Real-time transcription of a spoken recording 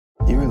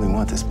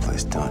want this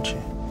place, don't you?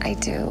 I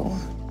do.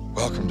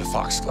 Welcome to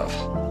Foxglove.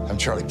 I'm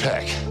Charlie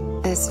Peck.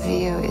 This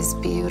view is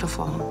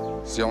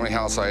beautiful. It's the only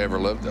house I ever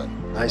lived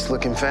in.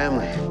 Nice-looking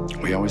family.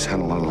 We always had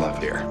a lot of love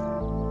here.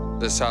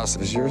 This house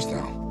is yours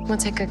now. We'll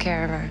take good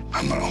care of her.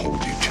 I'm gonna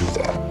hold you to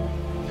that.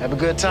 Have a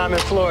good time in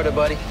Florida,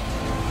 buddy.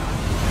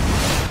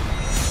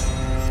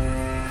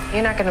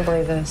 You're not gonna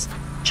believe this.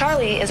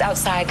 Charlie is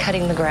outside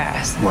cutting the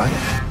grass. What?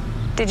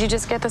 Did you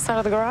just get this out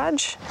of the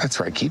garage? That's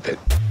right, keep it.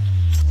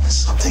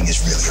 Something is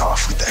really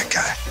off with that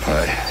guy.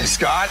 Hey,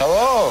 Scott.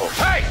 Hello.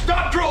 Hey,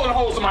 stop drilling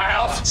holes in my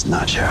house! It's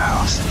not your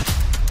house.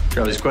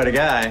 Charlie's quite a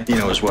guy. You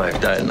know his wife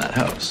died in that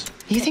house.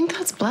 You think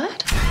that's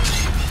blood?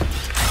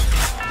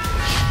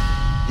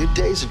 Your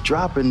days of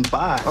dropping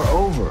by are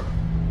over.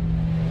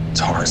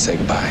 It's hard to say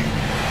goodbye.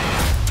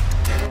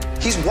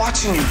 He's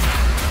watching you.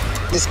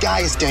 This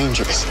guy is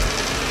dangerous.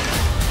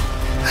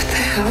 What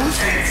the hell?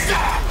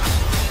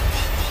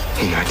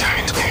 You're not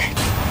dying today.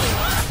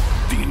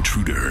 The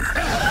Intruder.